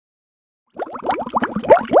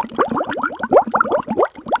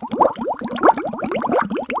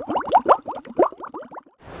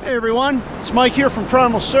everyone, it's Mike here from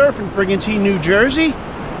Primal Surf in Brigantine, New Jersey.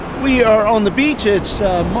 We are on the beach. It's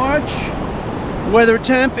March. Weather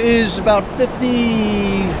temp is about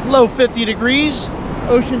low 50 degrees.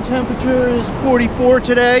 Ocean temperature is 44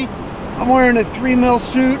 today. I'm wearing a 3mm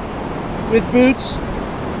suit with boots.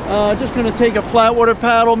 Just going to take a flat water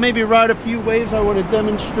paddle, maybe ride a few waves. I want to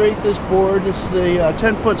demonstrate this board. This is a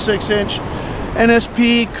 10-foot 6-inch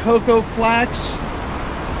NSP Cocoa Flax.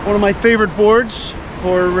 One of my favorite boards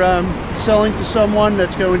for selling to someone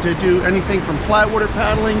that's going to do anything from flat water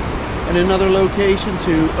paddling in another location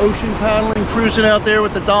to ocean paddling, cruising out there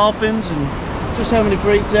with the dolphins and just having a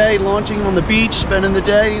great day, launching on the beach, spending the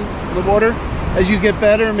day in the water. As you get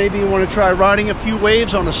better, maybe you want to try riding a few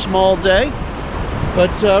waves on a small day. But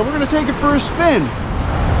we're going to take it for a spin.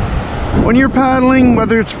 When you're paddling,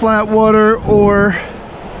 whether it's flat water or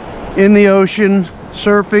in the ocean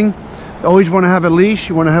surfing, you always want to have a leash.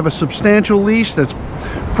 You want to have a substantial leash that's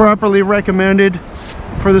properly recommended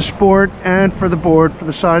for the sport and for the board, for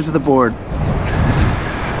the size of the board.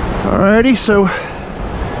 Alrighty, so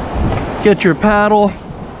get your paddle.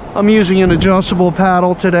 I'm using an adjustable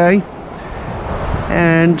paddle today,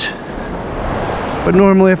 but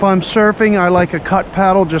normally if I'm surfing, I like a cut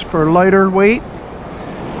paddle just for lighter weight.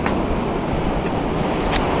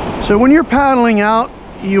 So when you're paddling out,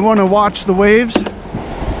 you want to watch the waves.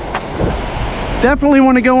 Definitely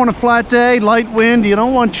want to go on a flat day, light wind. You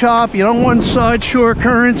don't want chop, you don't want side shore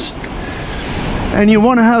currents, and you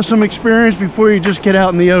want to have some experience before you just get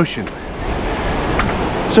out in the ocean.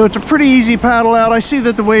 So it's a pretty easy paddle out. I see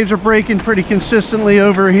that the waves are breaking pretty consistently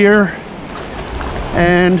over here,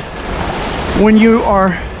 and when you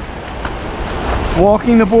are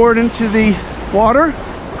walking the board into the water,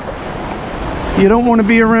 you don't want to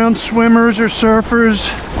be around swimmers or surfers,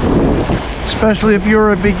 especially if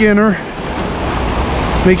you're a beginner.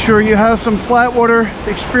 Make sure you have some flat water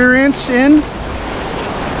experience and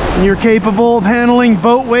you're capable of handling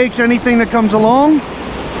boat wakes, anything that comes along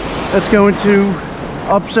that's going to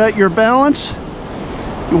upset your balance.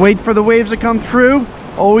 You wait for the waves to come through.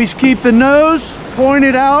 Always keep the nose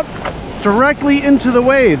pointed out directly into the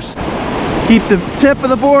waves. Keep the tip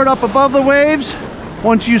of the board up above the waves.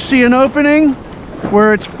 Once you see an opening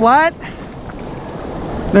where it's flat,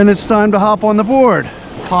 then it's time to hop on the board.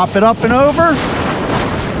 Hop it up and over.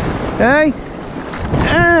 Okay,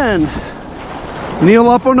 and kneel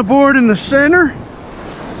up on the board in the center.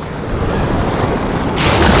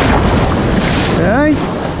 Okay,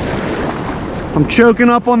 I'm choking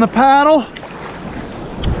up on the paddle.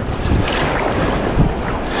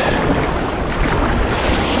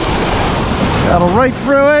 Paddle right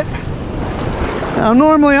through it. Now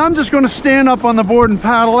normally I'm just going to stand up on the board and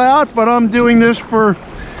paddle out, but I'm doing this for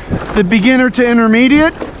the beginner to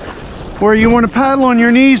intermediate, where you want to paddle on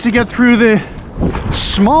your knees to get through the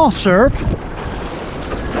small surf.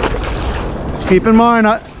 Keep in mind,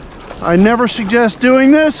 I never suggest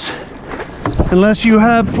doing this unless you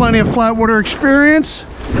have plenty of flat water experience,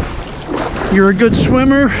 you're a good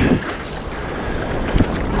swimmer,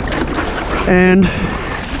 and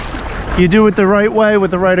you do it the right way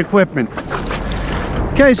with the right equipment.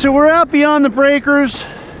 Okay, so we're out beyond the breakers.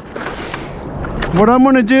 What I'm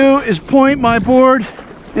going to do is point my board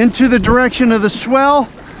into the direction of the swell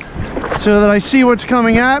so that I see what's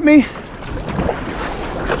coming at me.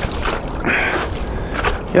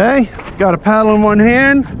 Okay, got a paddle in one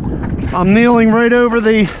hand. I'm kneeling right over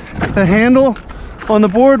the handle on the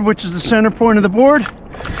board, which is the center point of the board.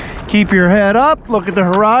 Keep your head up, look at the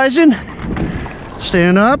horizon,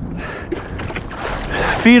 stand up,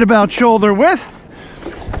 feet about shoulder width,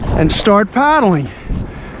 and start paddling.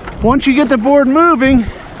 Once you get the board moving,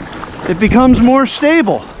 it becomes more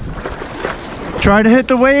stable. Try to hit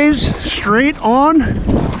the waves straight on.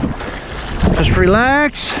 Just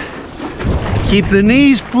relax. Keep the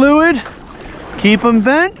knees fluid. Keep them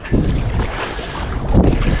bent.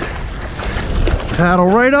 Paddle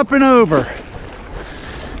right up and over.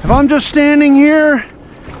 If I'm just standing here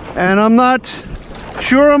and I'm not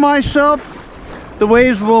sure of myself, the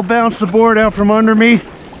waves will bounce the board out from under me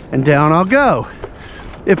and down I'll go.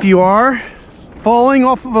 If you are falling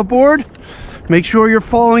off of a board, make sure you're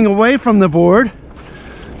falling away from the board.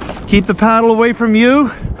 Keep the paddle away from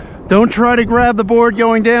you. Don't try to grab the board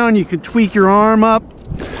going down. You can tweak your arm up.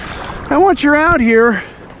 And once you're out here,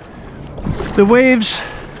 the waves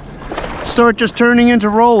start just turning into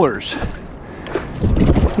rollers.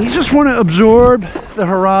 You just want to absorb the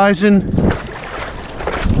horizon,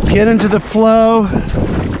 get into the flow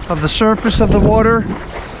of the surface of the water.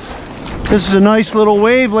 This is a nice little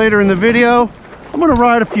wave. Later in the video, I'm going to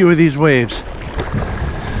ride a few of these waves.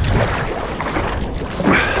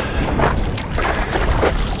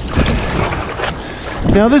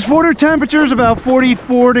 Now this water temperature is about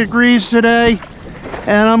 44 degrees today,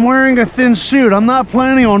 and I'm wearing a thin suit. I'm not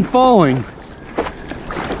planning on falling.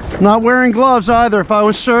 Not wearing gloves either. If I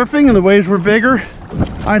was surfing and the waves were bigger,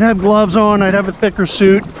 I'd have gloves on, I'd have a thicker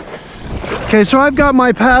suit. Okay, so I've got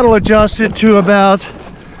my paddle adjusted to about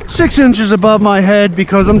 6 inches above my head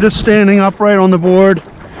because I'm just standing upright on the board,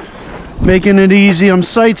 making it easy. I'm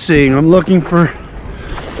sightseeing. I'm looking for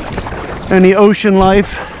any ocean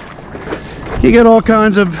life. You get all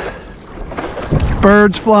kinds of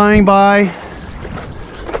birds flying by,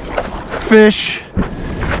 fish.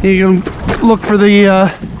 You can look for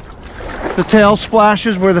the tail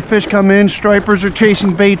splashes where the fish come in. Stripers are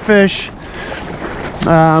chasing bait fish.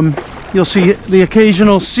 You'll see the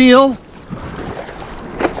occasional seal.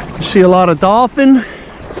 You see a lot of dolphin.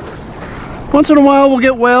 Once in a while we'll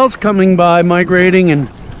get whales coming by, migrating, and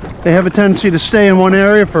they have a tendency to stay in one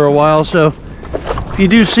area for a while. So if you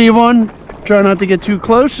do see one, try not to get too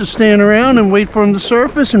close. Just stand around and wait for them to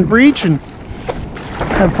surface and breach and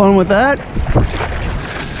have fun with that.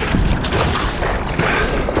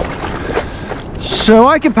 So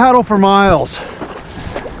I can paddle for miles.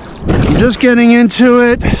 I'm just getting into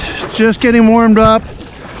it, just getting warmed up.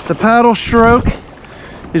 The paddle stroke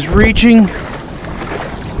is reaching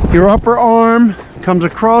your upper arm, comes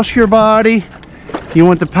across your body. You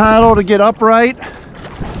want the paddle to get upright,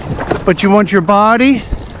 but you want your body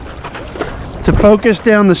to focus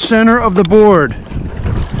down the center of the board.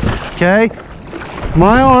 Okay?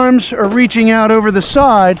 My arms are reaching out over the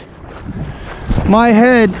side. My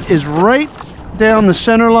head is right down the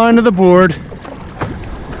center line of the board.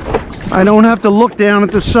 I don't have to look down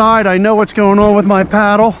at the side. I know what's going on with my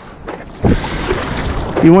paddle.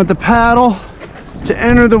 You want the paddle to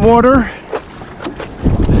enter the water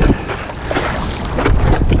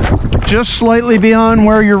just slightly beyond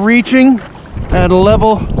where you're reaching, at a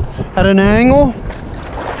level, at an angle,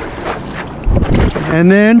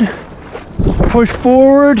 and then push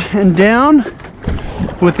forward and down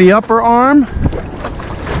with the upper arm.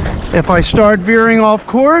 If I start veering off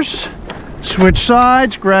course, switch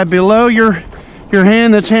sides, grab below your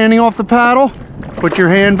hand that's handing off the paddle, put your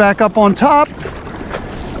hand back up on top.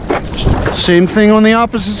 Same thing on the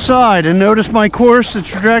opposite side, and notice my course, the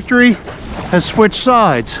trajectory has switched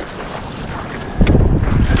sides.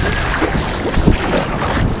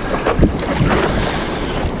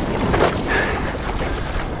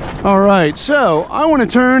 All right, so I want to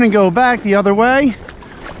turn and go back the other way.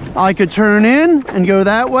 I could turn in and go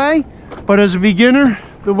that way, but as a beginner,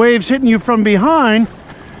 the waves hitting you from behind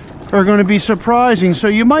are going to be surprising. So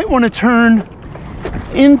you might want to turn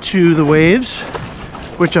into the waves,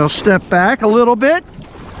 which I'll step back a little bit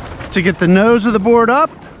to get the nose of the board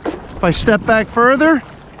up. If I step back further,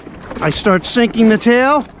 I start sinking the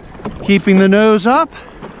tail, keeping the nose up,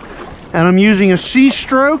 and I'm using a C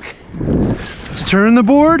stroke to turn the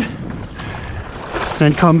board,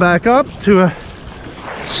 then come back up to a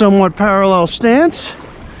somewhat parallel stance.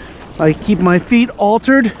 I keep my feet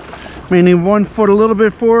altered, meaning one foot a little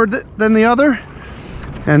bit forward than the other,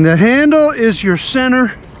 and the handle is your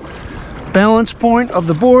center balance point of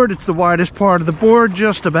the board. It's the widest part of the board,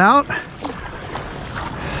 just about.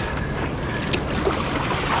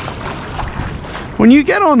 When you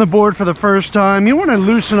get on the board for the first time, you want to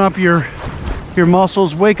loosen up your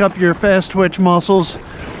muscles, wake up your fast twitch muscles,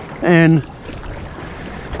 and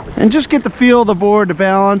just get the feel of the board, the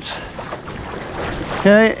balance.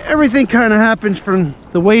 Okay, everything kind of happens from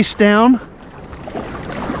the waist down,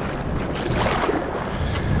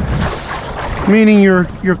 meaning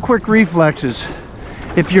your quick reflexes.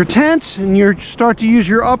 If you're tense and you start to use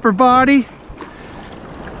your upper body,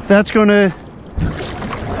 that's going to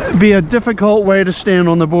be a difficult way to stand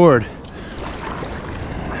on the board.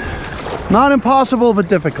 Not impossible, but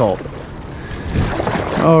difficult.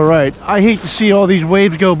 All right, I hate to see all these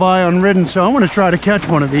waves go by unridden, so I'm going to try to catch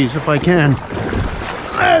one of these if I can.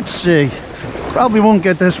 Let's see. Probably won't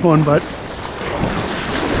get this one, but...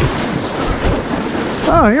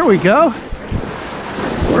 Oh, here we go.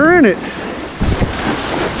 We're in it.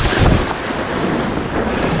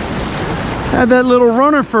 Had that little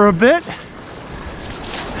runner for a bit.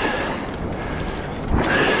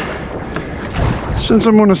 Since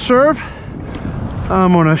I'm going to serve,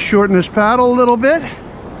 I'm going to shorten this paddle a little bit.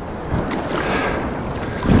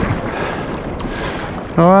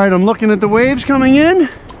 All right, I'm looking at the waves coming in,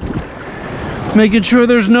 making sure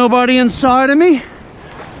there's nobody inside of me.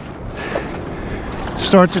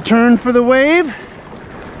 Start to turn for the wave,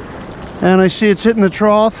 and I see it's hitting the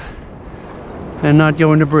trough and not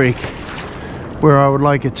going to break where I would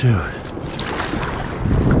like it to.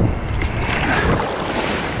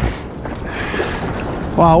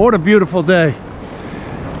 Wow, what a beautiful day.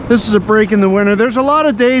 This is a break in the winter. There's a lot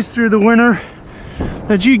of days through the winter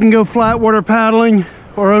that you can go flat water paddling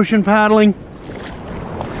or ocean paddling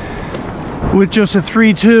with just a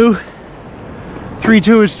 3.2.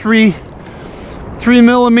 3.2 is 3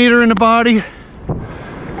 millimeter in the body,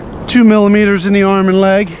 2 millimeters in the arm and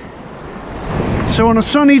leg. So on a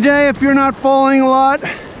sunny day, if you're not falling a lot,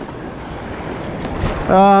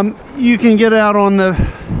 you can get out on the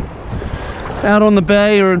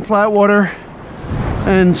bay or in flat water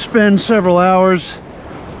and spend several hours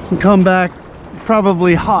and come back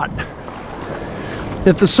probably hot.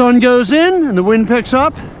 If the sun goes in and the wind picks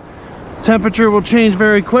up, temperature will change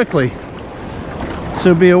very quickly.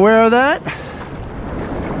 So be aware of that.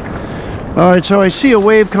 All right, so I see a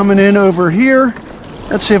wave coming in over here.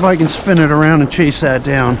 Let's see if I can spin it around and chase that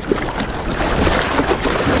down.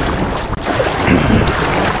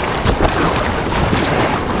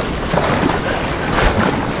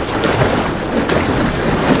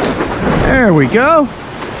 There we go.